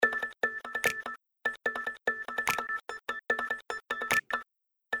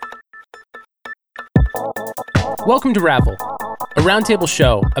Welcome to Ravel, a roundtable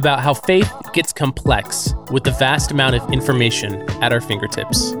show about how faith gets complex with the vast amount of information at our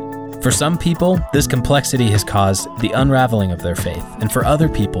fingertips. For some people, this complexity has caused the unraveling of their faith, and for other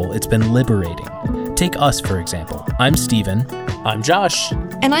people, it's been liberating. Take us, for example. I'm Steven. I'm Josh.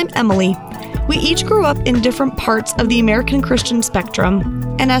 And I'm Emily. We each grew up in different parts of the American Christian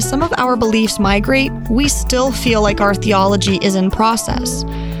spectrum, and as some of our beliefs migrate, we still feel like our theology is in process.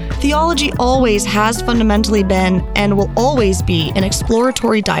 Theology always has fundamentally been and will always be an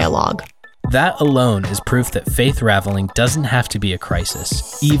exploratory dialogue. That alone is proof that faith raveling doesn't have to be a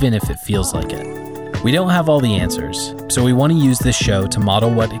crisis, even if it feels like it. We don't have all the answers, so we want to use this show to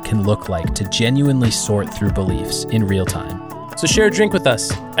model what it can look like to genuinely sort through beliefs in real time. So share a drink with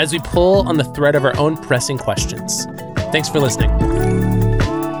us as we pull on the thread of our own pressing questions. Thanks for listening.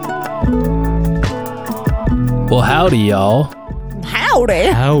 Well, howdy, y'all.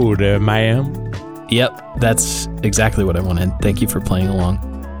 Howdy. Howdy, ma'am. Yep, that's exactly what I wanted. Thank you for playing along.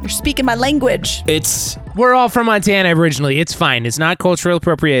 You're speaking my language. We're all from Montana originally. It's fine. It's not cultural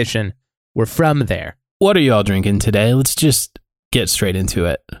appropriation. We're from there. What are you all drinking today? Let's just get straight into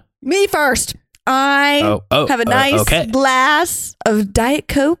it. Me first. I have a nice glass of Diet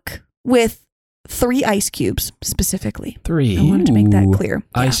Coke with 3 ice cubes, specifically. 3. I wanted to make that clear.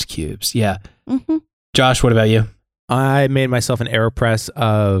 Ice cubes, yeah. Mm-hmm. Josh, what about you? I made myself an AeroPress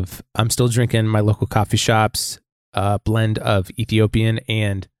of, I'm still drinking my local coffee shop's blend of Ethiopian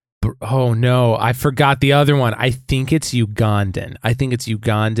and, oh no, I forgot the other one. I think it's Ugandan.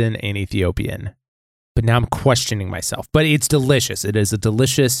 And Ethiopian. But now I'm questioning myself. But it's delicious. It is a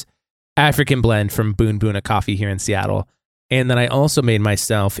delicious African blend from Boon Boona Coffee here in Seattle. And then I also made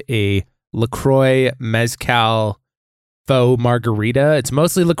myself a LaCroix Mezcal Faux Margarita. It's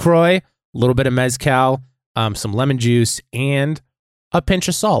mostly LaCroix, a little bit of Mezcal, some lemon juice, and a pinch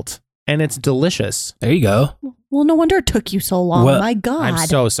of salt. And it's delicious. There you go. Well, no wonder it took you so long. Well, my God. I'm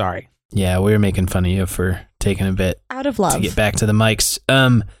so sorry. Yeah, we were making fun of you for taking a bit. Out of love. To get back to the mics.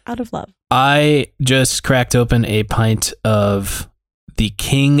 Out of love. I just cracked open a pint of the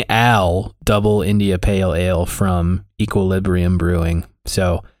King Al Double India Pale Ale from Equilibrium Brewing.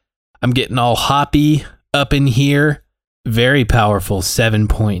 So I'm getting all hoppy up in here. Very powerful,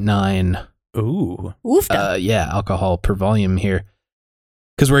 7.9. Ooh. Alcohol per volume here.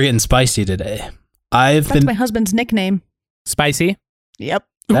 Because we're getting spicy today. That's my husband's nickname. Spicy? Yep.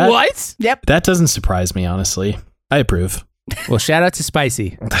 What? Yep. That doesn't surprise me, honestly. I approve. Well, shout out to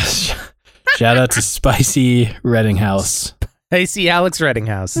Spicy. Shout out to Spicy Reddinghouse. Spicy Alex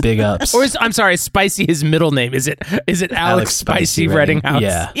Reddinghouse. Big ups. Or I'm sorry, is Spicy his middle name? Is it Alex Spicy Reddinghouse?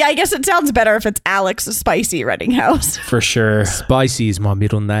 Yeah. Yeah, I guess it sounds better if it's Alex Spicy Reddinghouse. For sure. Spicy is my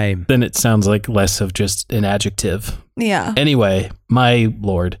middle name. Then it sounds like less of just an adjective. Yeah. Anyway, my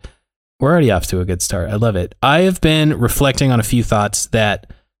lord, we're already off to a good start. I love it. I have been reflecting on a few thoughts that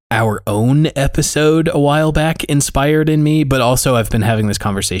our own episode a while back inspired in me, but also I've been having this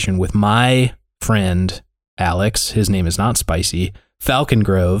conversation with my friend, Alex. His name is not Spicy. Falcon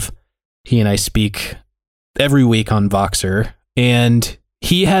Grove. He and I speak every week on Voxer, and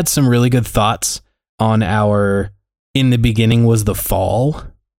he had some really good thoughts on our In the Beginning Was the Fall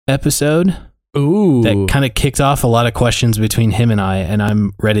episode. Ooh. That kind of kicked off a lot of questions between him and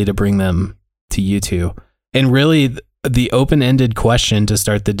I'm ready to bring them to you two. And really, the open-ended question to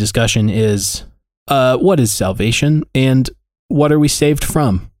start the discussion is, what is salvation and what are we saved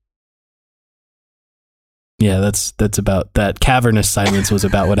from? Yeah, that's about that. Cavernous silence was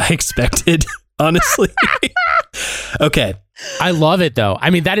about what I expected, honestly. Okay. I love it though.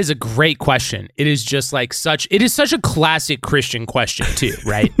 I mean, that is a great question. It is just like it is such a classic Christian question too,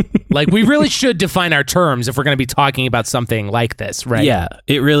 right? Like we really should define our terms if we're going to be talking about something like this, right? Yeah,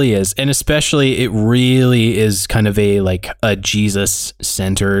 it really is. And especially it really is kind of a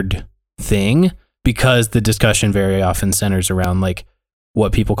Jesus-centered thing, because the discussion very often centers around like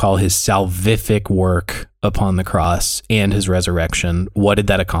what people call his salvific work upon the cross and his resurrection. What did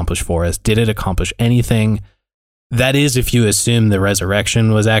that accomplish for us? Did it accomplish anything? That is, if you assume the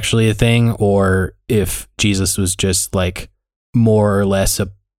resurrection was actually a thing, or if Jesus was just like more or less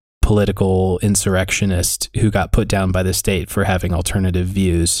a political insurrectionist who got put down by the state for having alternative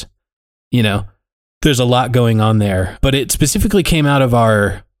views. You know, there's a lot going on there, but it specifically came out of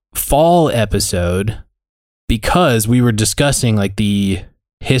our fall episode because we were discussing like the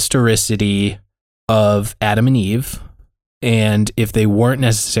historicity of Adam and Eve. And if they weren't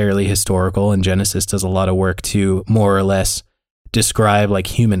necessarily historical, and Genesis does a lot of work to more or less describe like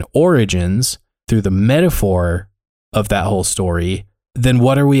human origins through the metaphor of that whole story, then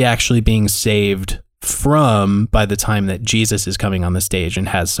what are we actually being saved from by the time that Jesus is coming on the stage and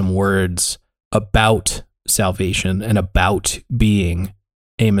has some words about salvation and about being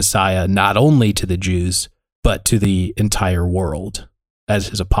a Messiah, not only to the Jews, but to the entire world, as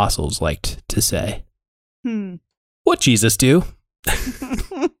his apostles liked to say. What Jesus do?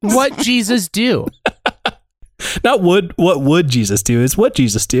 What Jesus do? Not what would Jesus do? It's what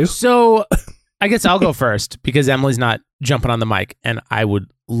Jesus do. So I guess I'll go first because Emily's not jumping on the mic, and I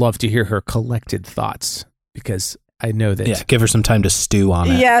would love to hear her collected thoughts because I know that. Yeah, give her some time to stew on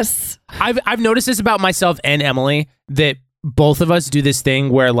it. Yes. I've noticed this about myself and Emily, that both of us do this thing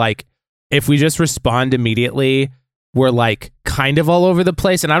where, like, if we just respond immediately, we're like kind of all over the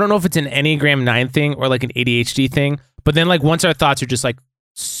place. And I don't know if it's an Enneagram 9 thing or like an ADHD thing, but then like once our thoughts are just like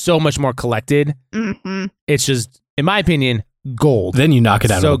so much more collected, it's just, in my opinion, gold. Then you knock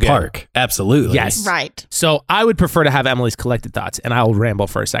it out So of the good. park. Absolutely. Yes. Right. So I would prefer to have Emily's collected thoughts, and I'll ramble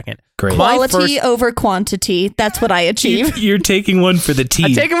for a second. Great. My Quality first- over quantity. That's what I achieve. You're taking one for the team.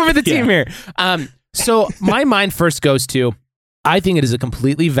 I'm taking over the team here. So my mind first goes to, I think it is a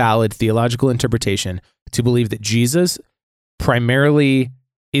completely valid theological interpretation to believe that Jesus primarily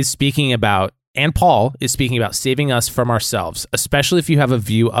is speaking about, and Paul is speaking about, saving us from ourselves, especially if you have a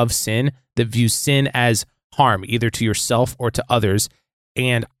view of sin that views sin as harm, either to yourself or to others.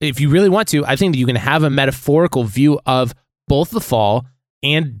 And if you really want to, I think that you can have a metaphorical view of both the fall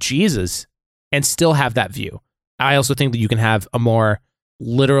and Jesus and still have that view. I also think that you can have a more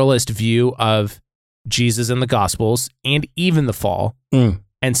literalist view of Jesus and the Gospels and even the fall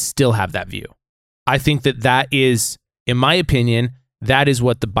and still have that view. I think that that is, in my opinion, that is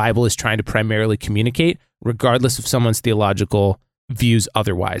what the Bible is trying to primarily communicate, regardless of someone's theological views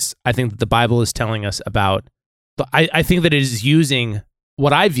otherwise. I think that the Bible is telling us about, I think that it is using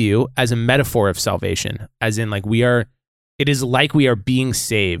what I view as a metaphor of salvation, as in like it is like we are being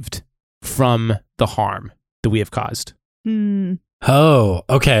saved from the harm that we have caused. Oh,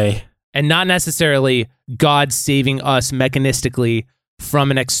 okay. And not necessarily God saving us mechanistically from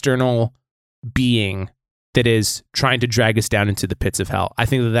an external being that is trying to drag us down into the pits of hell. I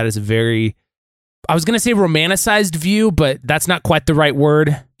think that that is a very, I was going to say romanticized view, but that's not quite the right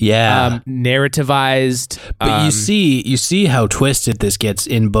word. Yeah. Narrativized. But you see how twisted this gets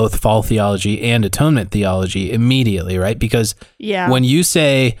in both fall theology and atonement theology immediately, right? Because when you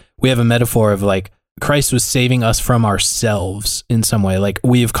say we have a metaphor of like Christ was saving us from ourselves in some way, like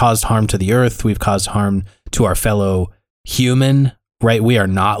we have caused harm to the earth, we've caused harm to our fellow human, right? We are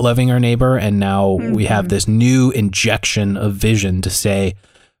not loving our neighbor. And now we have this new injection of vision to say,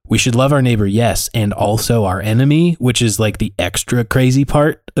 we should love our neighbor, yes, and also our enemy, which is like the extra crazy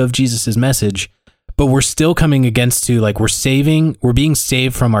part of Jesus's message. But we're still coming against to like, we're being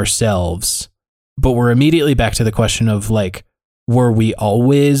saved from ourselves, but we're immediately back to the question of like, were we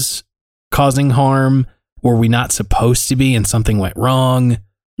always causing harm? Were we not supposed to be and something went wrong?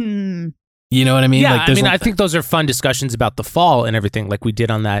 You know what I mean? Yeah, like, I mean, I think those are fun discussions about the fall and everything like we did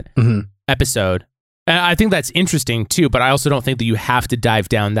on that episode. And I think that's interesting too, but I also don't think that you have to dive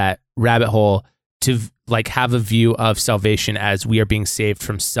down that rabbit hole to like have a view of salvation as we are being saved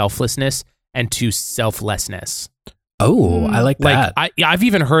from selflessness and to selflessness. Oh, I like that. I've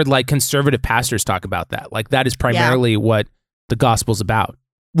even heard like conservative pastors talk about that. Like that is primarily what the gospel's about,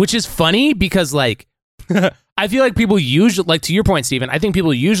 which is funny because like I feel like people usually, like to your point, Stephen, I think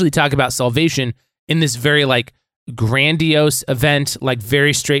people usually talk about salvation in this very like grandiose event, like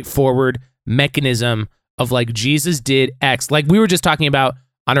very straightforward mechanism of like Jesus did X. Like we were just talking about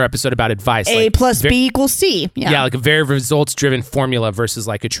on our episode about advice. A like, plus B equals C. Yeah, like a very results driven formula versus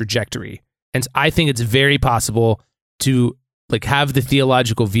like a trajectory. And I think it's very possible to like have the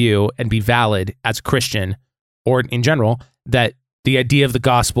theological view and be valid as a Christian or in general that the idea of the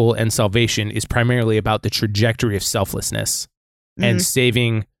gospel and salvation is primarily about the trajectory of selflessness and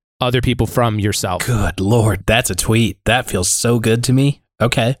saving other people from yourself. Good Lord, that's a tweet. That feels so good to me.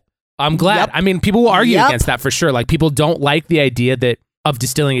 Okay. I'm glad. I mean, people will argue against that for sure. Like people don't like the idea that of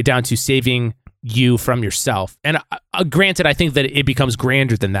distilling it down to saving you from yourself. And granted, I think that it becomes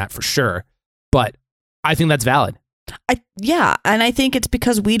grander than that for sure. But I think that's valid. And I think it's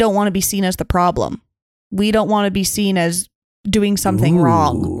because we don't want to be seen as the problem. We don't want to be seen as doing something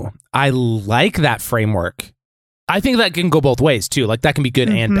wrong. I like that framework. I think that can go both ways too. Like that can be good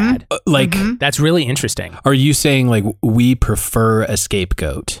and bad. That's really interesting. Are you saying like we prefer a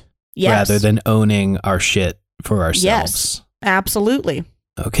scapegoat rather than owning our shit for ourselves? Yes, absolutely.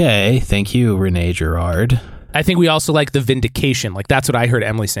 Okay. Thank you, Renee Girard. I think we also like the vindication. Like that's what I heard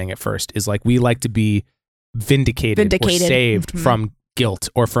Emily saying at first is like we like to be vindicated. Or saved from guilt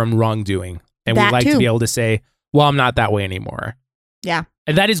or from wrongdoing. And we like to be able to say, well, I'm not that way anymore. Yeah.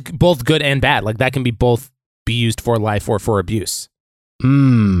 And that is both good and bad. Like that can be both be used for life or for abuse.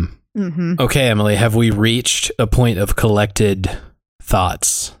 Mm-hmm. Okay, Emily, have we reached a point of collected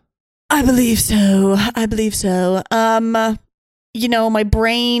thoughts? I believe so. My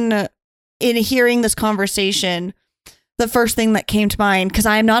brain, in hearing this conversation, the first thing that came to mind, because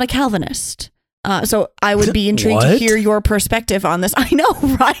I am not a Calvinist, so I would be intrigued to hear your perspective on this. I know,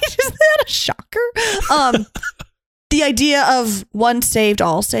 right? Isn't that a shocker? The idea of once saved,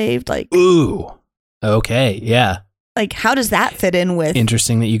 all saved, like, ooh, okay, yeah. Like, how does that fit in with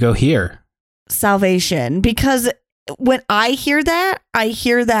interesting that you go here? Salvation? Because when I hear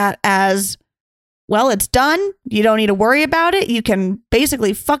that as, well, it's done. You don't need to worry about it. You can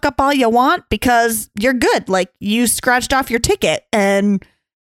basically fuck up all you want because you're good. Like, you scratched off your ticket, and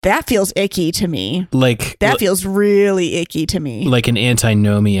that feels icky to me. Like, that feels really icky to me. Like an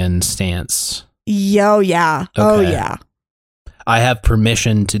antinomian stance. Yo, yeah. Okay. Oh, yeah. I have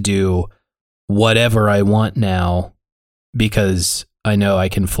permission to do whatever I want now because I know I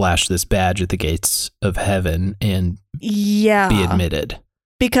can flash this badge at the gates of heaven and be admitted.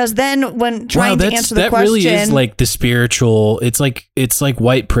 Because then when trying to answer the question... That really is like the spiritual... It's like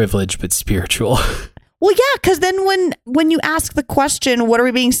white privilege, but spiritual. Well, yeah, because then when you ask the question, what are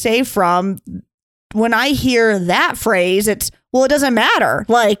we being saved from? When I hear that phrase, it's, well, it doesn't matter.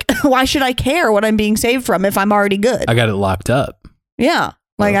 Like, why should I care what I'm being saved from if I'm already good? I got it locked up. Yeah.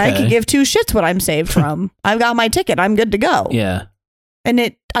 Like, okay. I could give two shits what I'm saved from. I've got my ticket. I'm good to go. Yeah. And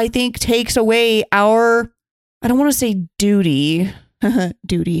it, I think, takes away our, I don't want to say duty.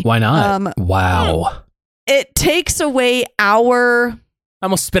 Duty. Why not? Wow. It takes away our... I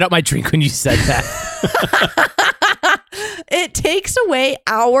almost spit out my drink when you said that. It takes away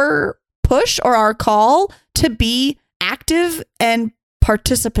our push or our call to be active and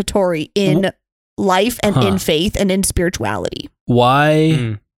participatory in life and in faith and in spirituality.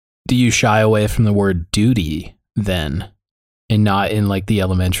 Why do you shy away from the word duty then, and not in like the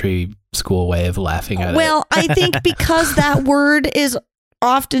elementary school way of laughing at it? Well, I think because that word is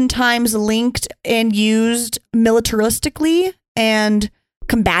oftentimes linked and used militaristically and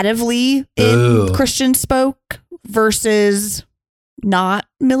combatively in Christian spoke versus not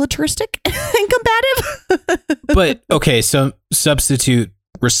militaristic and combative. But okay, so substitute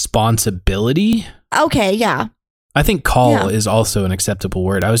responsibility. Okay, yeah. I think call is also an acceptable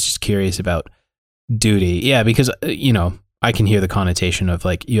word. I was just curious about duty. Yeah, because, I can hear the connotation of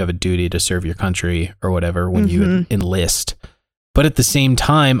like you have a duty to serve your country or whatever when you enlist. But at the same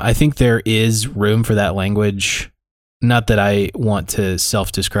time, I think there is room for that language. Not that I want to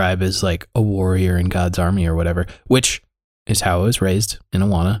self-describe as like a warrior in God's army or whatever, which is how I was raised in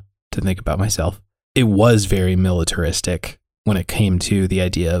Awana to think about myself. It was very militaristic when it came to the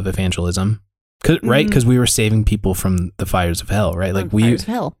idea of evangelism. Right? Because we were saving people from the fires of hell, right? Like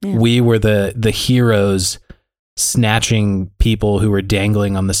we were the heroes snatching people who were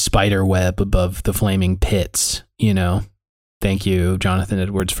dangling on the spider web above the flaming pits, Thank you, Jonathan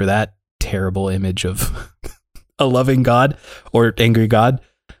Edwards, for that terrible image of a loving God or angry God.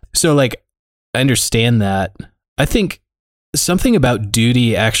 So like, I understand that. I think something about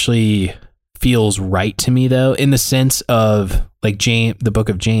duty actually feels right to me though, in the sense of like the book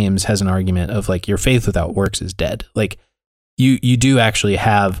of James has an argument of like your faith without works is dead. Like you do actually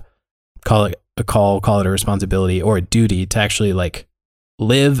have, call it a responsibility or a duty to actually like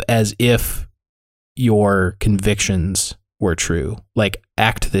live as if your convictions were true. Like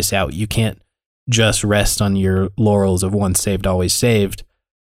act this out. You can't just rest on your laurels of once saved, always saved.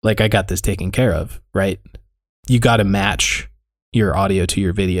 Like I got this taken care of, right? You got to match your audio to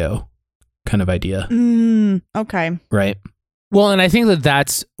your video kind of idea. Okay. Right. Well, and I think that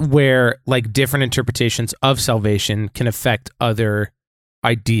that's where like different interpretations of salvation can affect other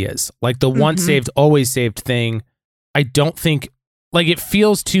ideas. Like the once saved, always saved thing. I don't think like it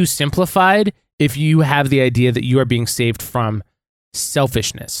feels too simplified if you have the idea that you are being saved from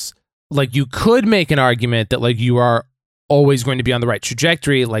selfishness. Like you could make an argument that like you are always going to be on the right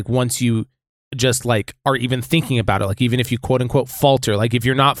trajectory. Like once you just like are even thinking about it, like even if you quote unquote falter, like if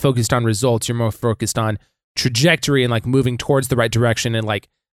you're not focused on results, you're more focused on trajectory and like moving towards the right direction and like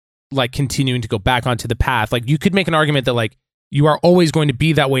continuing to go back onto the path. Like you could make an argument that like you are always going to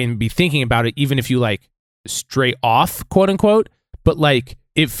be that way and be thinking about it, even if you like stray off, quote unquote. But like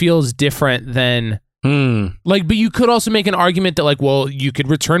it feels different than like, but you could also make an argument that like, well, you could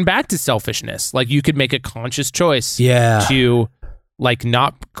return back to selfishness. Like you could make a conscious choice to like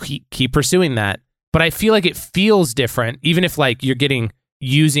not keep pursuing that. But I feel like it feels different, even if like you're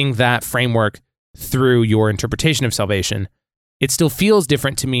using that framework through your interpretation of salvation. It still feels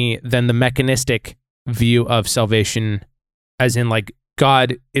different to me than the mechanistic view of salvation, as in like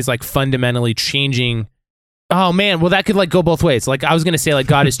God is like fundamentally changing Oh man, well that could like go both ways. Like I was gonna say, like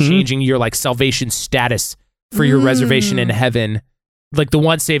God is changing your like salvation status for your reservation in heaven. Like the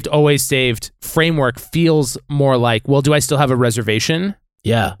once saved, always saved framework feels more like, well, do I still have a reservation?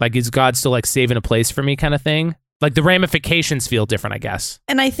 Yeah. Like is God still like saving a place for me kind of thing? Like the ramifications feel different, I guess.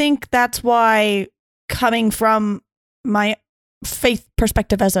 And I think that's why, coming from my faith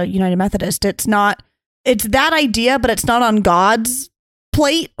perspective as a United Methodist, it's that idea, but it's not on God's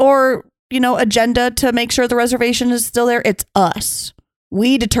plate or, agenda to make sure the reservation is still there. It's us.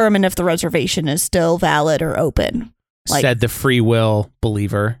 We determine if the reservation is still valid or open. Like, said the free will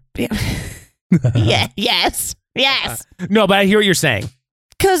believer. Yeah. Yes. No, but I hear what you're saying.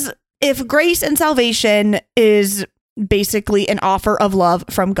 Because if grace and salvation is basically an offer of love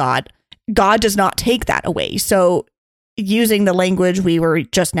from God, God does not take that away. So using the language we were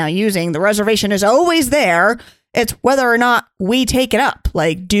just now using, the reservation is always there. It's whether or not we take it up.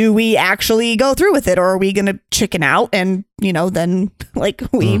 Like, do we actually go through with it, or are we going to chicken out and, then like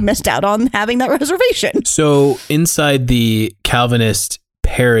we missed out on having that reservation? So inside the Calvinist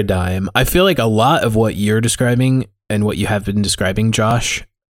paradigm, I feel like a lot of what you're describing and what you have been describing, Josh,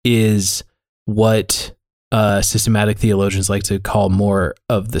 is what systematic theologians like to call more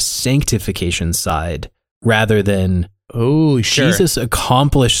of the sanctification side rather than Jesus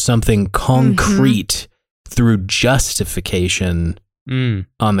accomplished something concrete through justification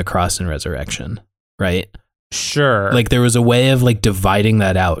on the cross and resurrection, right? Sure. Like there was a way of like dividing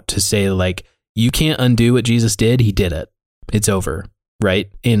that out to say like, you can't undo what Jesus did. He did it. It's over, right?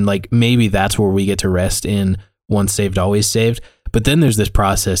 And like maybe that's where we get to rest in once saved, always saved. But then there's this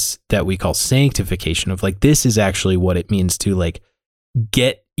process that we call sanctification of like, this is actually what it means to like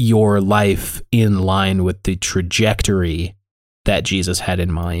get your life in line with the trajectory that Jesus had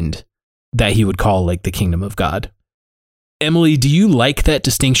in mind, that he would call like the kingdom of God. Emily, do you like that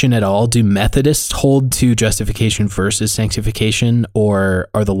distinction at all? Do Methodists hold to justification versus sanctification, or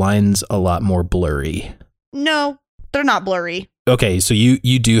are the lines a lot more blurry? No, they're not blurry. Okay, so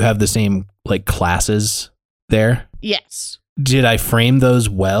you do have the same like classes there? Yes. Did I frame those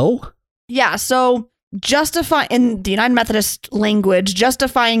well? Yeah, so in the United Methodist language,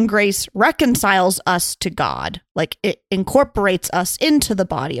 justifying grace reconciles us to God. Like it incorporates us into the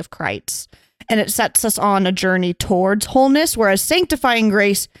body of Christ, and it sets us on a journey towards wholeness, whereas sanctifying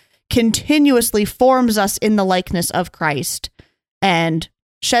grace continuously forms us in the likeness of Christ and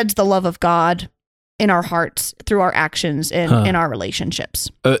sheds the love of God in our hearts through our actions and in our relationships.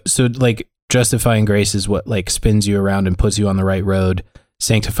 So like justifying grace is what like spins you around and puts you on the right road.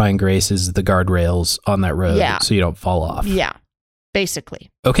 Sanctifying grace is the guardrails on that road so you don't fall off. Yeah,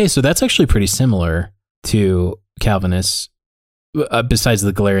 basically. Okay, so that's actually pretty similar to Calvinists, besides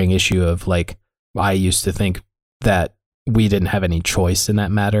the glaring issue of like, I used to think that we didn't have any choice in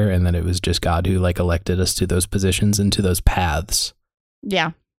that matter, and that it was just God who like elected us to those positions and to those paths.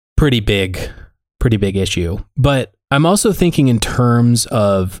 Yeah. Pretty big issue. But I'm also thinking in terms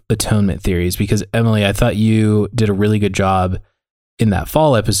of atonement theories, because Emily, I thought you did a really good job in that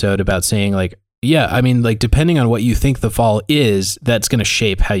fall episode about saying like, yeah, I mean, like depending on what you think the fall is, that's going to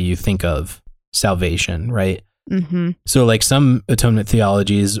shape how you think of salvation, right? Mm-hmm. So like some atonement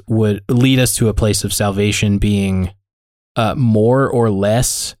theologies would lead us to a place of salvation being more or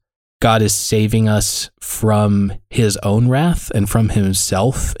less God is saving us from his own wrath and from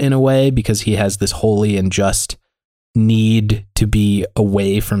himself in a way, because he has this holy and just need to be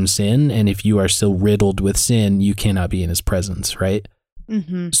away from sin, and if you are still riddled with sin, you cannot be in his presence, right?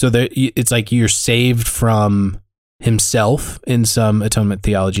 Mm-hmm. So there, it's like you're saved from himself in some atonement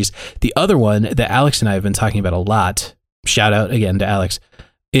theologies. The other one that Alex and I have been talking about a lot, shout out again to Alex,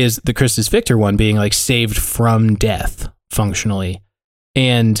 is the Christus Victor one, being like saved from death functionally.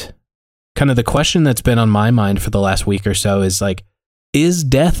 And kind of the question that's been on my mind for the last week or so is like, is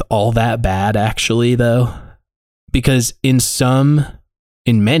death all that bad actually though? Because in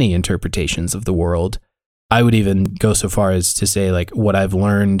many interpretations of the world, I would even go so far as to say like what I've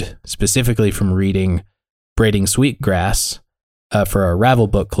learned specifically from reading Braiding Sweetgrass for our Ravel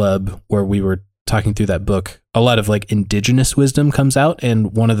book club, where we were talking through that book, a lot of like indigenous wisdom comes out.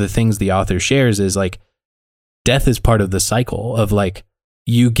 And one of the things the author shares is like, death is part of the cycle of like,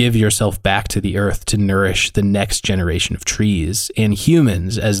 you give yourself back to the earth to nourish the next generation of trees and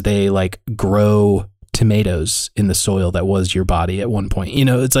humans as they like grow tomatoes in the soil that was your body at one point.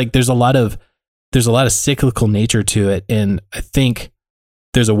 It's like there's a lot of cyclical nature to it, and I think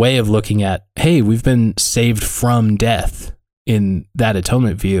there's a way of looking at, hey, we've been saved from death in that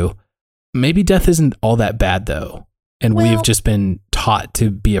atonement view. Maybe death isn't all that bad though, and we've just been taught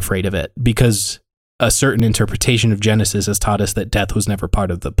to be afraid of it because a certain interpretation of Genesis has taught us that death was never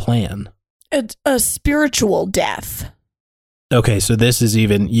part of the plan. a spiritual death. Okay, so this is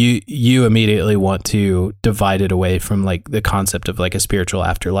even you immediately want to divide it away from like the concept of like a spiritual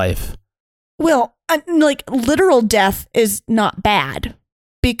afterlife. Well, like literal death is not bad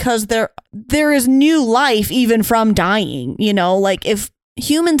because there is new life even from dying, you know, like if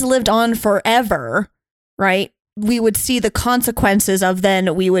humans lived on forever, right? We would see the consequences of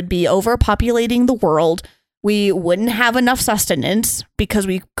then we would be overpopulating the world. We wouldn't have enough sustenance because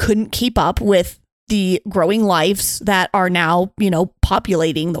we couldn't keep up with the growing lives that are now, you know,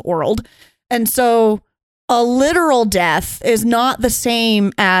 populating the world. And so a literal death is not the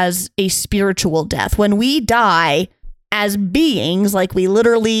same as a spiritual death. When we die as beings, like we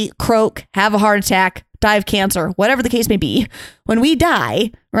literally croak, have a heart attack, die of cancer, whatever the case may be, when we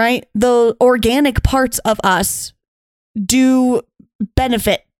die, right, the organic parts of us do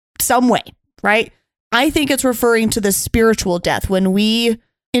benefit some way, right? I think it's referring to the spiritual death when we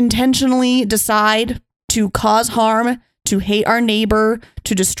intentionally decide to cause harm, to hate our neighbor,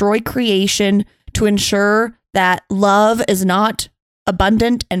 to destroy creation, to ensure that love is not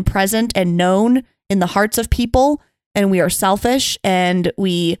abundant and present and known in the hearts of people, and we are selfish and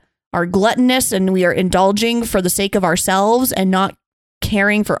we are gluttonous and we are indulging for the sake of ourselves and not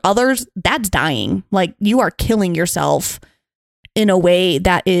caring for others. That's dying. Like you are killing yourself in a way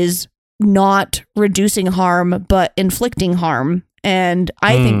that is not reducing harm, but inflicting harm. And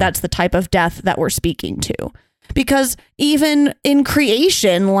I think that's the type of death that we're speaking to. Because even in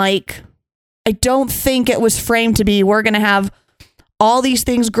creation, like, I don't think it was framed to be, we're going to have all these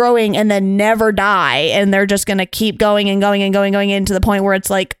things growing and then never die. And they're just going to keep going and going and going into the point where it's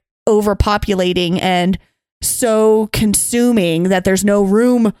like overpopulating and so consuming that there's no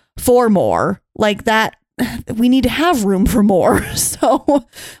room for more. Like that, we need to have room for more. So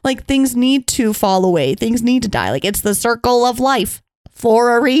like things need to fall away. Things need to die. Like it's the circle of life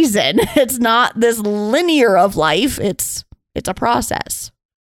for a reason. It's not this linear of life. It's a process.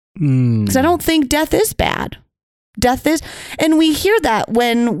 Because I don't think death is bad. Death is, and we hear that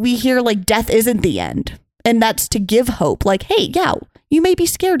when we hear like death isn't the end. And that's to give hope. Like, hey, yeah, you may be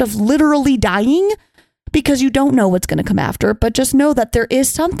scared of literally dying because you don't know what's going to come after, but just know that there is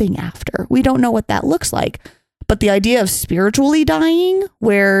something after. We don't know what that looks like. But the idea of spiritually dying,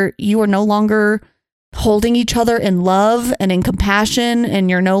 where you are no longer holding each other in love and in compassion, and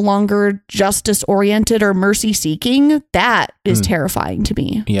you're no longer justice oriented or mercy seeking, that is terrifying to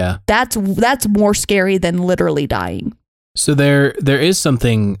me. Yeah. That's more scary than literally dying. So there is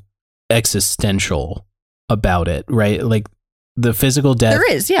something existential about it, right? Like the physical death there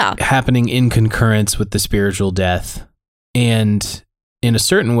is, yeah, happening in concurrence with the spiritual death. And in a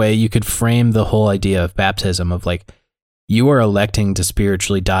certain way, you could frame the whole idea of baptism of like, you are electing to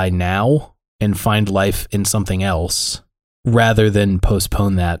spiritually die now and find life in something else rather than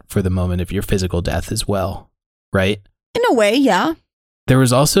postpone that for the moment of your physical death as well, right? In a way, yeah. There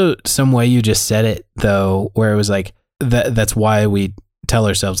was also some way you just said it, though, where it was like, that's why we tell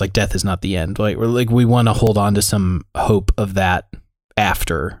ourselves like death is not the end. Like we're like, we want to hold on to some hope of that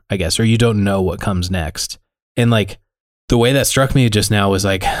after, I guess, or you don't know what comes next. And like the way that struck me just now was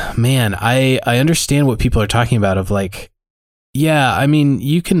like, man, I understand what people are talking about of like, yeah, I mean,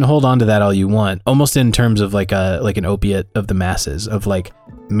 you can hold on to that all you want, almost in terms of like an opiate of the masses of like,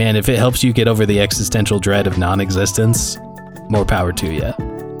 man, if it helps you get over the existential dread of non-existence, more power to you.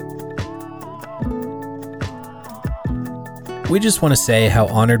 We just want to say how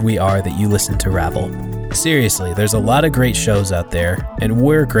honored we are that you listen to Ravel. Seriously, there's a lot of great shows out there, and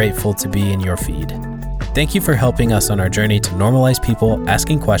we're grateful to be in your feed. Thank you for helping us on our journey to normalize people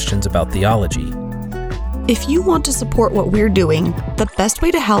asking questions about theology. If you want to support what we're doing, the best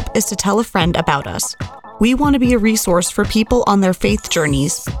way to help is to tell a friend about us. We want to be a resource for people on their faith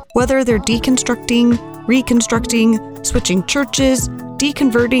journeys, whether they're deconstructing, reconstructing, switching churches,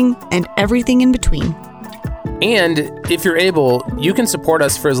 deconverting, and everything in between. And if you're able, you can support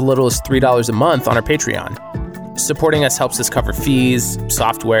us for as little as $3 a month on our Patreon. Supporting us helps us cover fees,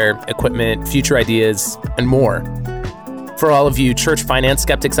 software, equipment, future ideas, and more. For all of you church finance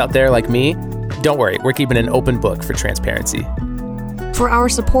skeptics out there like me, don't worry, we're keeping an open book for transparency. For our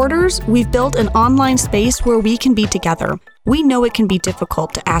supporters, we've built an online space where we can be together. We know it can be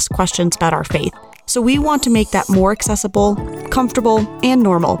difficult to ask questions about our faith, so we want to make that more accessible, comfortable, and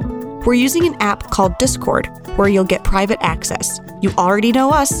normal. We're using an app called Discord, where you'll get private access. You already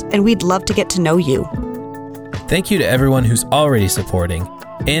know us, and we'd love to get to know you. Thank you to everyone who's already supporting,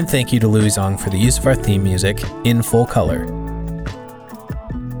 and thank you to Louis Zong for the use of our theme music in full color.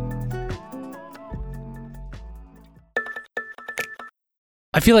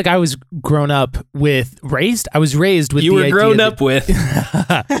 I feel like I was raised with You were grown up with.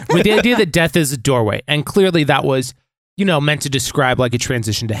 with the idea that death is a doorway. And clearly that was, meant to describe like a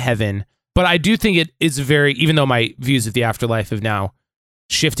transition to heaven. But I do think it is even though my views of the afterlife have now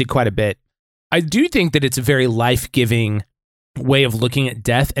shifted quite a bit, I do think that it's a very life-giving way of looking at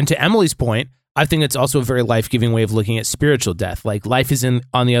death. And to Emily's point, I think it's also a very life-giving way of looking at spiritual death. Like life is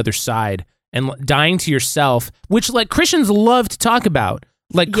on the other side, and dying to yourself, which like Christians love to talk about.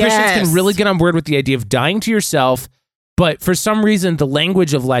 Like Christians can really get on board with the idea of dying to yourself, but for some reason the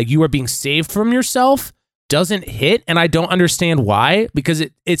language of like you are being saved from yourself doesn't hit, and I don't understand why, because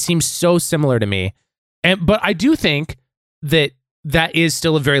it seems so similar to me. But I do think that is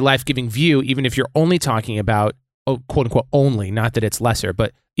still a very life-giving view, even if you're only talking about, quote unquote, only, not that it's lesser,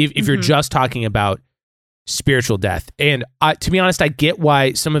 but if you're just talking about spiritual death. And to be honest, I get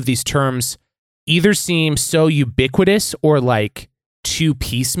why some of these terms either seem so ubiquitous or like too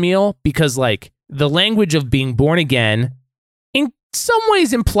piecemeal, because like the language of being born again in some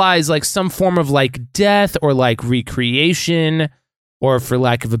ways implies like some form of like death or like recreation, or for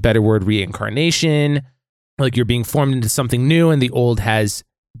lack of a better word, reincarnation. Like you're being formed into something new and the old has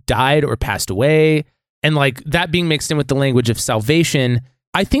died or passed away. And like that being mixed in with the language of salvation,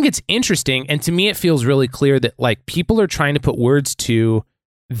 I think it's interesting. And to me, it feels really clear that like people are trying to put words to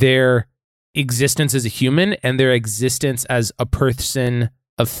their existence as a human and their existence as a person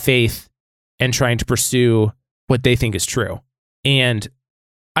of faith and trying to pursue what they think is true. And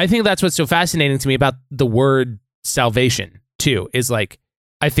I think that's what's so fascinating to me about the word salvation too, is like,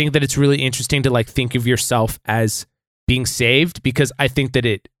 I think that it's really interesting to like think of yourself as being saved, because I think that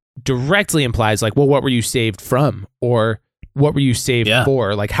it directly implies like, well, what were you saved from? Or what were you saved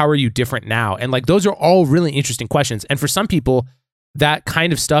for? Like, how are you different now? And like, those are all really interesting questions. And for some people, that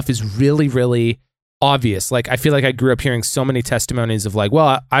kind of stuff is really, really obvious. Like, I feel like I grew up hearing so many testimonies of like,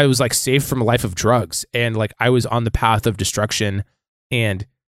 well, I was like saved from a life of drugs and like I was on the path of destruction. And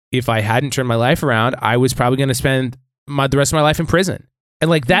if I hadn't turned my life around, I was probably going to spend the rest of my life in prison. And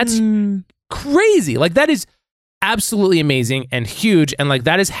like, that's crazy. Like, that is absolutely amazing and huge. And like,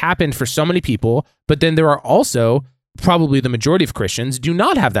 that has happened for so many people. But then there are also probably the majority of Christians do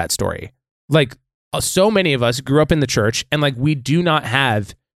not have that story. Like, so many of us grew up in the church and like, we do not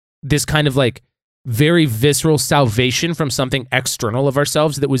have this kind of like very visceral salvation from something external of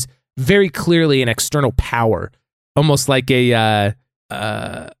ourselves that was very clearly an external power. Almost like a,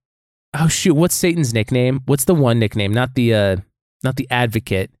 oh shoot, what's Satan's nickname? What's the one nickname? Not the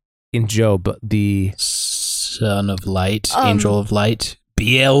advocate in Job, but the son of light, angel of light,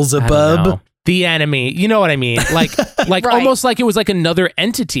 Beelzebub. The enemy, you know what I mean? Like right. Almost like it was like another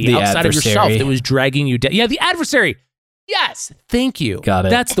entity the outside adversary. of yourself that was dragging you down. Yeah, the adversary. Yes, thank you. Got it.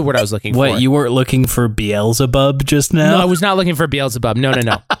 That's the word I was looking for. What, you weren't looking for Beelzebub just now? No, I was not looking for Beelzebub. No.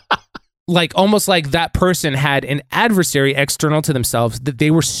 Like almost like that person had an adversary external to themselves that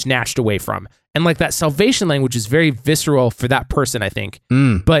they were snatched away from. And like that salvation language is very visceral for that person, I think.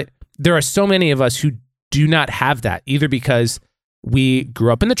 But there are so many of us who do not have that, either because we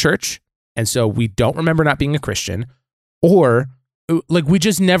grew up in the church and so we don't remember not being a Christian, or like we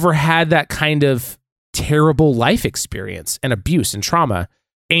just never had that kind of terrible life experience and abuse and trauma.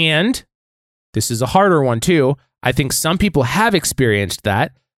 And this is a harder one too. I think some people have experienced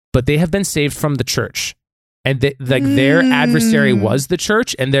that, but they have been saved from the church. And their adversary was the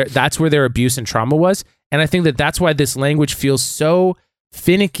church, and that's where their abuse and trauma was. And I think that that's why this language feels so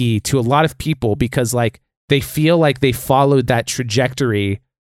finicky to a lot of people, because like they feel like they followed that trajectory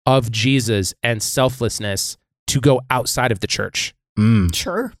of Jesus and selflessness to go outside of the church.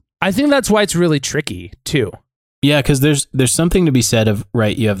 Sure. I think that's why it's really tricky too. Yeah, because there's something to be said of,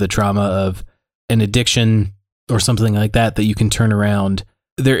 right, you have the trauma of an addiction or something like that you can turn around.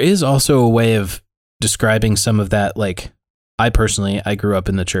 There is also a way of describing some of that. Like, I grew up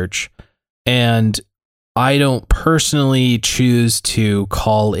in the church, and I don't personally choose to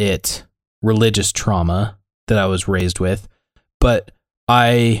call it religious trauma that I was raised with, but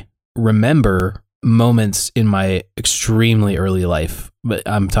I remember moments in my extremely early life, but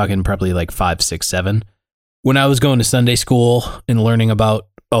I'm talking probably like 5, 6, 7, when I was going to Sunday school and learning about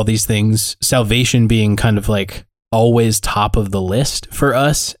all these things, salvation being kind of like always top of the list for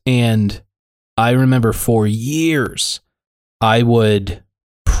us. And I remember for years, I would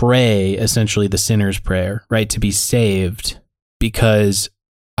pray essentially the sinner's prayer, right, to be saved, because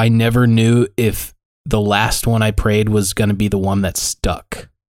I never knew if the last one I prayed was going to be the one that stuck.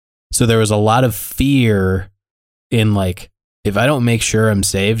 So there was a lot of fear in like, if I don't make sure I'm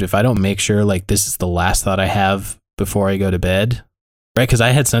saved, if I don't make sure like this is the last thought I have before I go to bed, right? Because I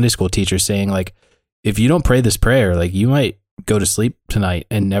had Sunday school teachers saying like, if you don't pray this prayer, like you might go to sleep tonight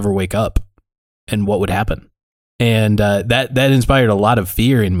and never wake up, and what would happen? And that inspired a lot of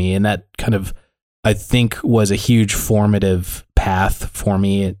fear in me, and that kind of, I think, was a huge formative path for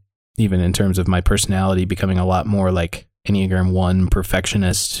me, even in terms of my personality becoming a lot more like Enneagram 1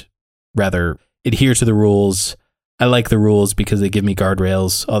 perfectionist, rather adhere to the rules. I like the rules because they give me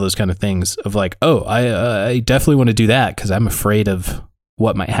guardrails, all those kind of things of like, oh, I definitely want to do that because I'm afraid of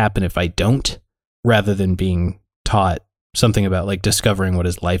what might happen if I don't, rather than being taught something about like discovering what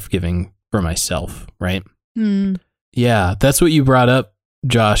is life-giving for myself, right? Yeah, that's what you brought up,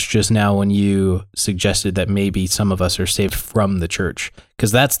 Josh, just now when you suggested that maybe some of us are saved from the church,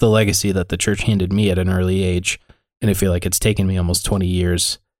 because that's the legacy that the church handed me at an early age. And I feel like it's taken me almost 20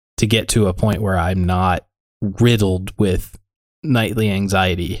 years to get to a point where I'm not riddled with nightly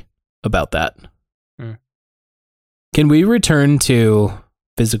anxiety about that. Can we return to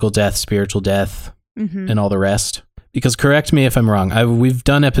physical death, spiritual death, and all the rest? Because correct me if I'm wrong. We've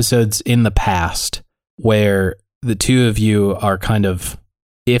done episodes in the past where the two of you are kind of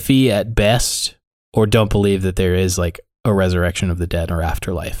iffy at best, or don't believe that there is like a resurrection of the dead or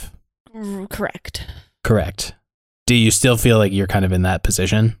afterlife. Correct. Do you still feel like you're kind of in that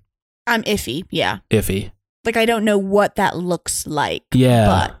position? I'm iffy. Yeah. Iffy. Like, I don't know what that looks like. Yeah.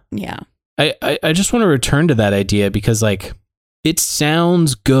 But yeah. I just want to return to that idea because like it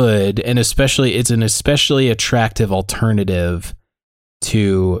sounds good, and it's an especially attractive alternative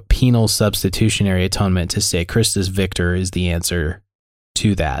to penal substitutionary atonement to say Christus Victor is the answer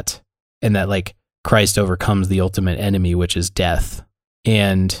to that, and that like Christ overcomes the ultimate enemy, which is death.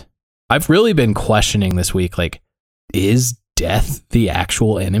 And I've really been questioning this week, like, is death the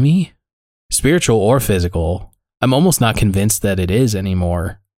actual enemy? Spiritual or physical? I'm almost not convinced that it is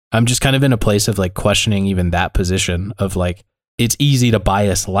anymore. I'm just kind of in a place of like questioning even that position of like, it's easy to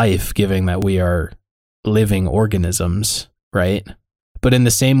bias life given that we are living organisms, right? But in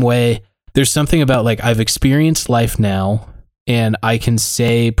the same way, there's something about like, I've experienced life now, and I can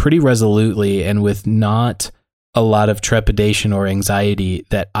say pretty resolutely and with not a lot of trepidation or anxiety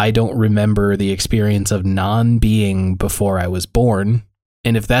that I don't remember the experience of non-being before I was born.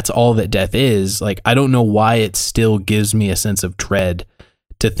 And if that's all that death is, like, I don't know why it still gives me a sense of dread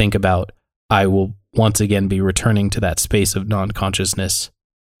to think about I will once again be returning to that space of non-consciousness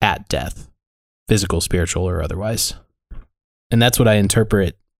at death, physical, spiritual, or otherwise. And that's what I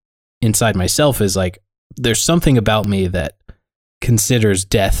interpret inside myself is like, there's something about me that considers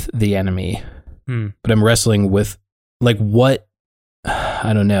death the enemy, but I'm wrestling with like, what,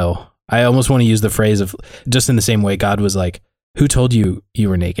 I don't know. I almost want to use the phrase of just in the same way God was like, who told you you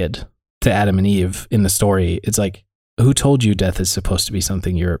were naked to Adam and Eve in the story? It's like, who told you death is supposed to be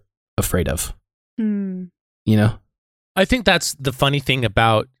something you're afraid of? You know? I think that's the funny thing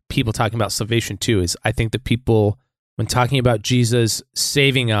about people talking about salvation too, is I think that people, when talking about Jesus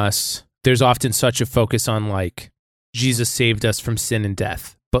saving us, there's often such a focus on like, Jesus saved us from sin and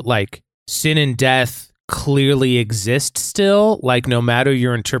death. But like, sin and death clearly exist still, like no matter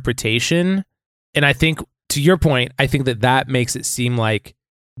your interpretation. And I think, to your point, I think that makes it seem like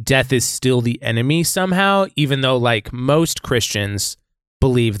death is still the enemy somehow, even though like most Christians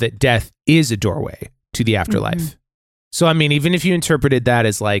believe that death is a doorway to the afterlife. So, I mean, even if you interpreted that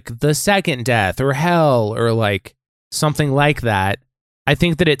as like the second death or hell or like something like that, I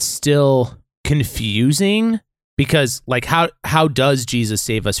think that it's still confusing because like, how does Jesus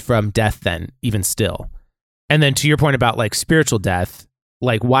save us from death then, even still? And then to your point about like spiritual death,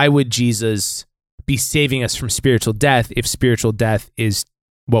 like why would Jesus be saving us from spiritual death if spiritual death is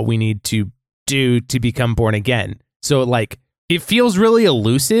what we need to do to become born again? So like, it feels really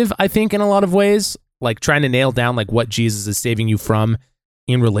elusive, I think, in a lot of ways, like trying to nail down like what Jesus is saving you from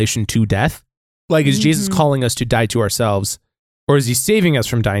in relation to death. Like, is Jesus calling us to die to ourselves, or is he saving us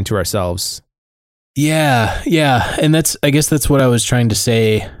from dying to ourselves? Yeah. And I guess that's what I was trying to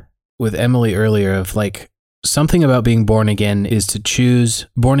say with Emily earlier of like, something about being born again is to choose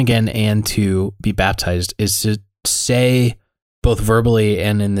born again and to be baptized is to say both verbally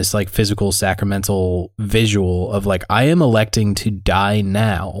and in this like physical sacramental visual of like, I am electing to die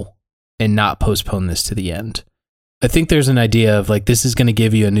now and not postpone this to the end. I think there's an idea of like, this is going to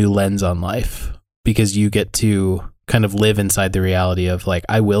give you a new lens on life because you get to kind of live inside the reality of like,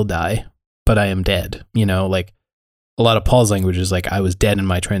 I will die, but I am dead. You know, like a lot of Paul's language is like, I was dead in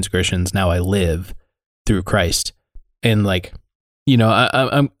my transgressions. Now I live through Christ. And like, you know,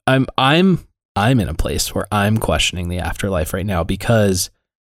 I'm in a place where I'm questioning the afterlife right now because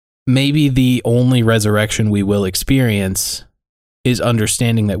maybe the only resurrection we will experience is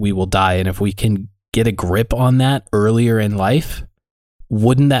understanding that we will die. And if we can get a grip on that earlier in life,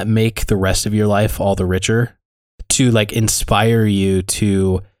 wouldn't that make the rest of your life all the richer to like inspire you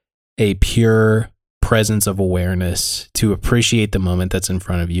to a pure presence of awareness, to appreciate the moment that's in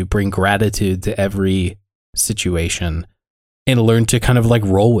front of you, bring gratitude to every situation, and learn to kind of like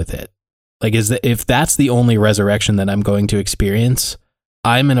roll with it. Like, if that's the only resurrection that I'm going to experience,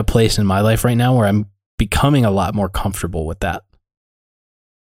 I'm in a place in my life right now where I'm becoming a lot more comfortable with that.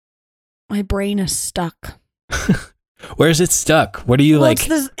 My brain is stuck. Where's it stuck? What are you like?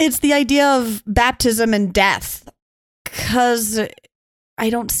 It's the idea of baptism and death, because I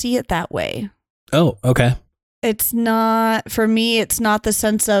don't see it that way. Oh, okay. It's not, for me, it's not the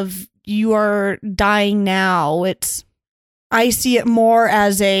sense of you are dying now. I see it more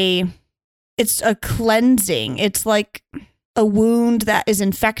as it's a cleansing. It's like a wound that is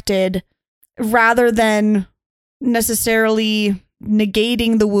infected, rather than necessarily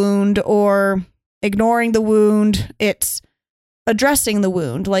negating the wound or ignoring the wound. It's addressing the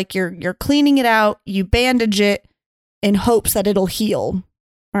wound. Like you're cleaning it out, you bandage it in hopes that it'll heal.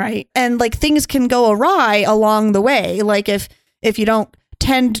 Right. And like things can go awry along the way. Like if you don't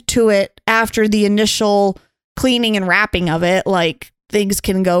tend to it after the initial cleaning and wrapping of it, like things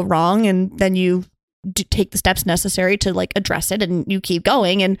can go wrong, and then you take the steps necessary to like address it, and you keep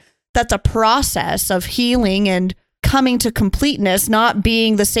going. And that's a process of healing and coming to completeness, not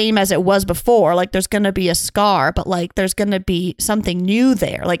being the same as it was before. Like there's going to be a scar, but like there's going to be something new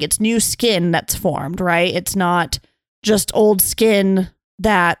there. Like it's new skin that's formed, right? It's not just old skin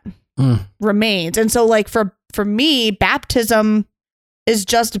that remains. And so like for me, baptism is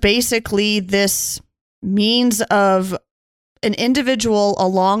just basically this means of an individual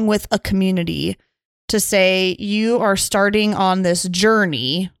along with a community to say, you are starting on this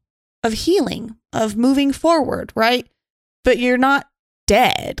journey of healing, of moving forward, right? But you're not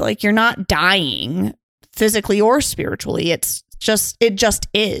dead. Like you're not dying physically or spiritually. It just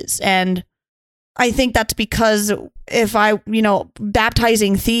is. And I think that's because if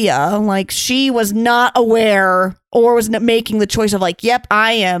baptizing Thea, like she was not aware or was making the choice of like, yep,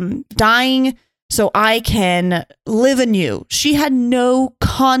 I am dying so I can live anew. She had no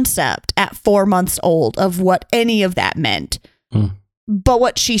concept at 4 months old of what any of that meant. But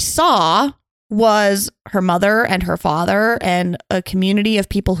what she saw was her mother and her father and a community of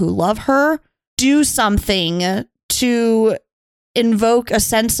people who love her do something to invoke a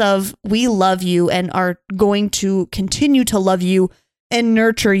sense of, we love you and are going to continue to love you and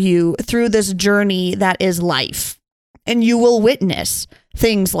nurture you through this journey that is life. And you will witness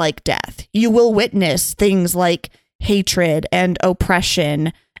things like death. You will witness things like hatred and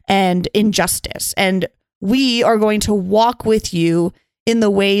oppression and injustice. And we are going to walk with you in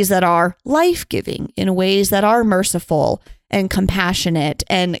the ways that are life-giving, in ways that are merciful and compassionate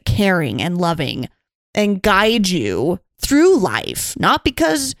and caring and loving, and guide you through life, not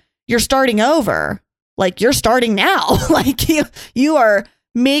because you're starting over, like you're starting now. Like you are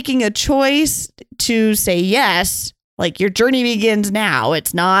making a choice to say yes, like your journey begins now.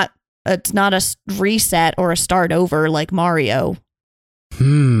 It's not a reset or a start over like Mario.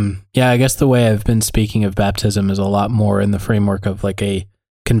 Yeah, I guess the way I've been speaking of baptism is a lot more in the framework of like a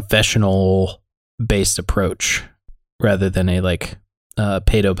confessional based approach rather than a like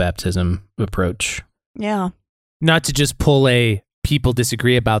paedo-baptism approach. Yeah. Not to just pull a people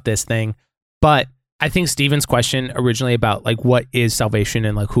disagree about this thing, but I think Stephen's question originally about like what is salvation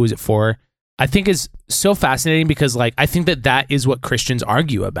and like who is it for, I think is so fascinating because like I think that is what Christians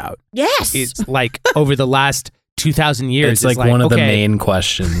argue about. Yes. It's like over the last 2,000 years. It's like one of the main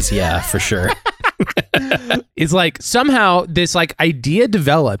questions. Yeah, for sure. It's like somehow this like idea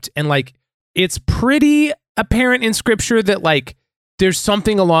developed, and like it's pretty apparent in scripture that like there's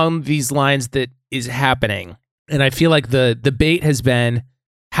something along these lines that is happening. And I feel like the debate has been,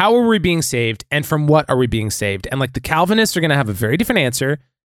 how are we being saved and from what are we being saved? And like the Calvinists are going to have a very different answer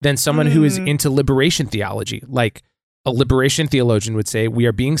than someone who is into liberation theology. Like a liberation theologian would say, we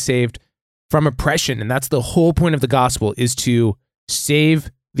are being saved from oppression. And that's the whole point of the gospel, is to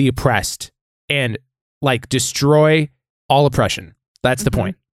save the oppressed and like destroy all oppression. That's the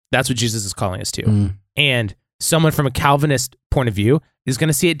point. That's what Jesus is calling us to. And someone from a Calvinist point of view is going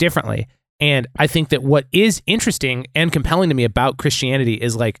to see it differently. And I think that what is interesting and compelling to me about Christianity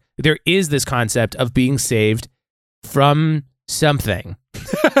is like there is this concept of being saved from something.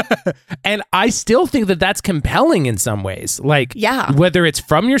 And I still think that that's compelling in some ways. Like, yeah, whether it's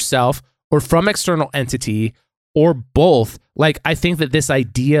from yourself or from external entity or both, like I think that this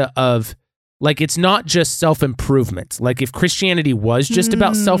idea of like it's not just self-improvement. Like if Christianity was just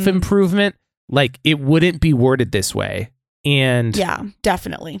about self-improvement, like it wouldn't be worded this way. And yeah,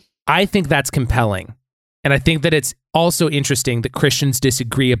 definitely. I think that's compelling. And I think that it's also interesting that Christians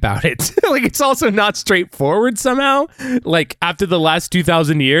disagree about it. Like, it's also not straightforward somehow. Like, after the last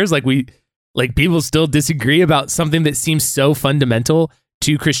 2,000 years, people still disagree about something that seems so fundamental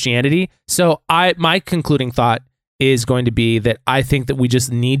to Christianity. So my concluding thought is going to be that I think that we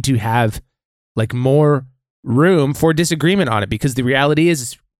just need to have like more room for disagreement on it, because the reality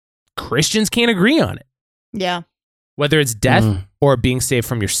is Christians can't agree on it. Yeah. Whether it's death or being saved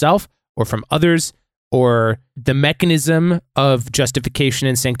from yourself or from others, or the mechanism of justification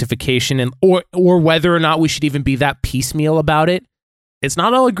and sanctification, and or whether or not we should even be that piecemeal about it, it's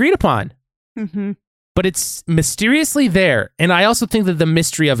not all agreed upon. Mm-hmm. But it's mysteriously there. And I also think that the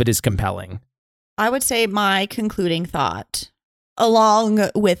mystery of it is compelling. I would say my concluding thought, along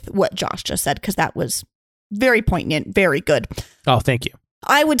with what Josh just said, because that was very poignant, very good. Oh, thank you.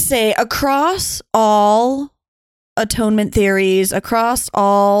 I would say across all atonement theories, across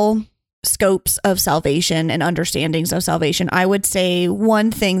all scopes of salvation and understandings of salvation, I would say one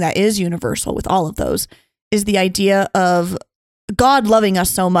thing that is universal with all of those is the idea of God loving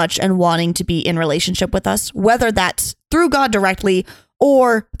us so much and wanting to be in relationship with us, whether that's through God directly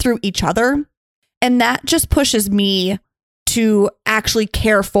or through each other. And that just pushes me to actually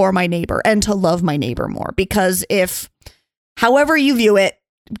care for my neighbor and to love my neighbor more. Because if, however you view it,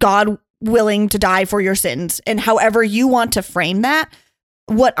 God willing to die for your sins, and however you want to frame that,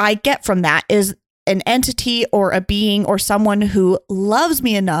 what I get from that is an entity or a being or someone who loves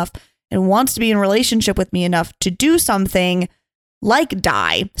me enough and wants to be in relationship with me enough to do something like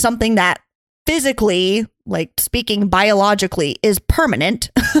die, something that physically, like speaking biologically, is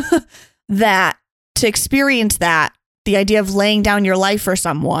permanent, that to experience that, the idea of laying down your life for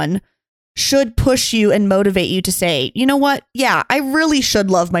someone should push you and motivate you to say, you know what? Yeah, I really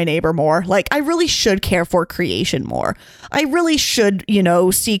should love my neighbor more. Like, I really should care for creation more. I really should,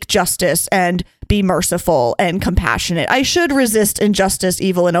 seek justice and be merciful and compassionate. I should resist injustice,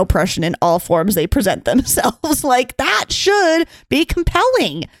 evil, and oppression in all forms they present themselves. Like, that should be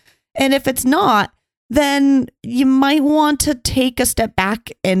compelling. And if it's not, then you might want to take a step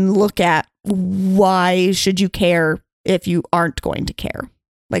back and look at why should you care if you aren't going to care?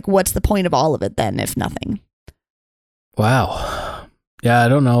 Like, what's the point of all of it then, if nothing? Wow. Yeah, I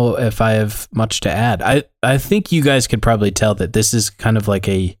don't know if I have much to add. I think you guys could probably tell that this is kind of like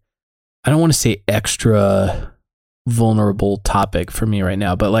I don't want to say extra vulnerable topic for me right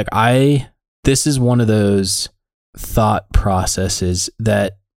now, but like this is one of those thought processes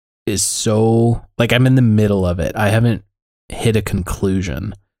that is so, like, I'm in the middle of it. I haven't hit a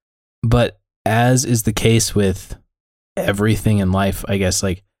conclusion, but as is the case with everything in life, I guess,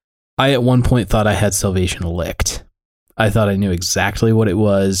 like, I at one point thought I had salvation licked. I thought I knew exactly what it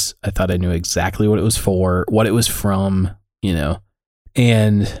was. I thought I knew exactly what it was for, what it was from,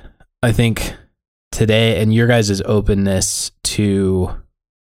 and I think today, and your guys' openness to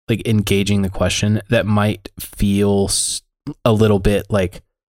like engaging the question, that might feel a little bit like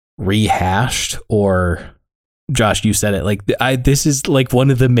rehashed, or Josh, you said it, like this is like one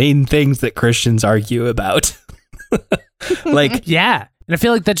of the main things that Christians argue about. Like, yeah. And I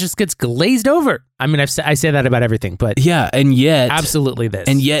feel like that just gets glazed over. I mean, I say that about everything, but yeah, and yet absolutely this.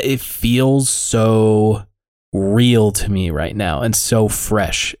 And yet it feels so real to me right now and so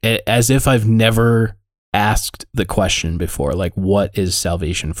fresh, as if I've never asked the question before, like, what is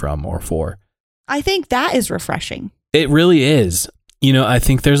salvation from or for? I think that is refreshing. It really is. I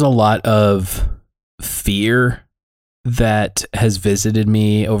think there's a lot of fear that has visited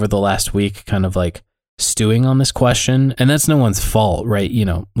me over the last week, kind of like stewing on this question. And that's no one's fault, right?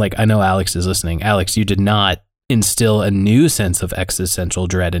 Like, I know Alex is listening. Alex, you did not instill a new sense of existential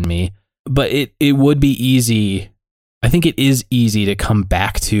dread in me, but it would be easy. I think it is easy to come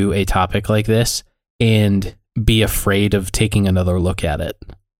back to a topic like this and be afraid of taking another look at it.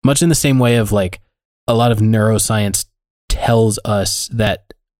 Much in the same way of, like, a lot of neuroscience tells us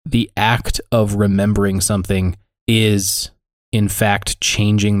that the act of remembering something is in fact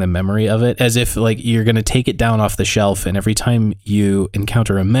changing the memory of it, as if like you're going to take it down off the shelf, and every time you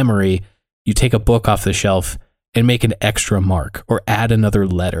encounter a memory, you take a book off the shelf and make an extra mark or add another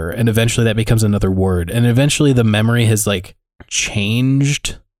letter, and eventually that becomes another word, and eventually the memory has like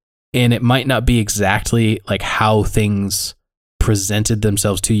changed, and it might not be exactly like how things presented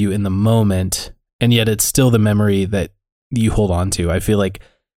themselves to you in the moment, and yet it's still the memory that you hold on to. I feel like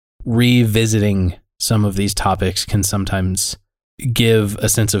revisiting some of these topics can sometimes give a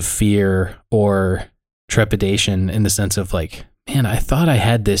sense of fear or trepidation, in the sense of like, man, I thought I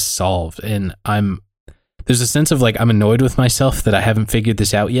had this solved, and there's a sense of like, I'm annoyed with myself that I haven't figured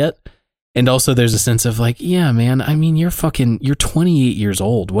this out yet. And also there's a sense of like, yeah, man, I mean, you're 28 years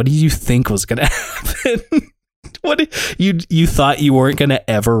old. What do you think was going to happen? You thought you weren't going to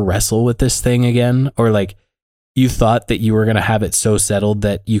ever wrestle with this thing again? Or like you thought that you were going to have it so settled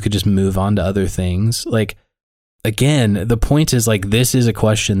that you could just move on to other things? Like, again, the point is like, this is a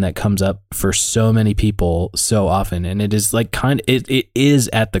question that comes up for so many people so often. And it is like it is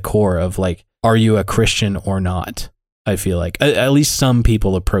at the core of like, are you a Christian or not? I feel like at least some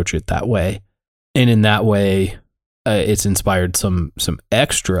people approach it that way. And in that way, it's inspired some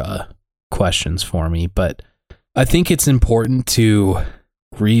extra questions for me. But I think it's important to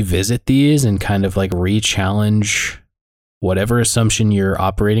revisit these and kind of like re-challenge whatever assumption you're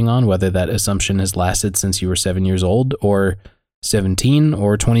operating on, whether that assumption has lasted since you were 7 years old or 17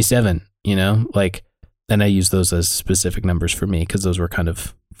 or 27, you know, like, and I use those as specific numbers for me because those were kind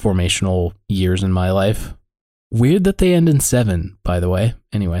of formational years in my life. Weird that they end in 7, by the way.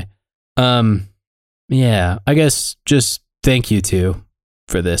 Anyway, yeah, I guess just thank you too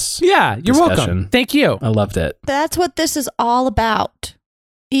for this. Yeah, you're discussion. welcome. Thank you. I loved it. That's what this is all about.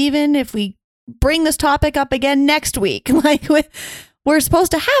 Even if we bring this topic up again next week, like we're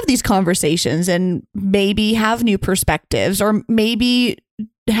supposed to have these conversations and maybe have new perspectives or maybe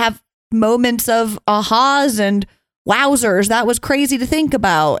have moments of ahas and wowzers. That was crazy to think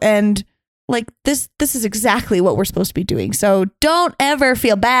about. And like this is exactly what we're supposed to be doing. So don't ever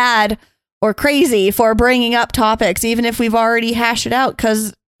feel bad or crazy for bringing up topics, even if we've already hashed it out,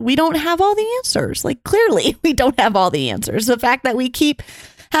 because we don't have all the answers. Like clearly we don't have all the answers. The fact that we keep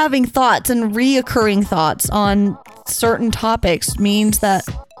having thoughts and reoccurring thoughts on certain topics means that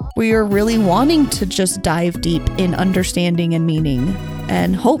we are really wanting to just dive deep in understanding and meaning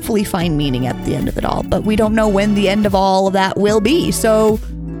and hopefully find meaning at the end of it all. But we don't know when the end of all of that will be. So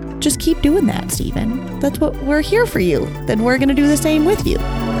just keep doing that, Stephen. That's what we're here for you. Then we're going to do the same with you.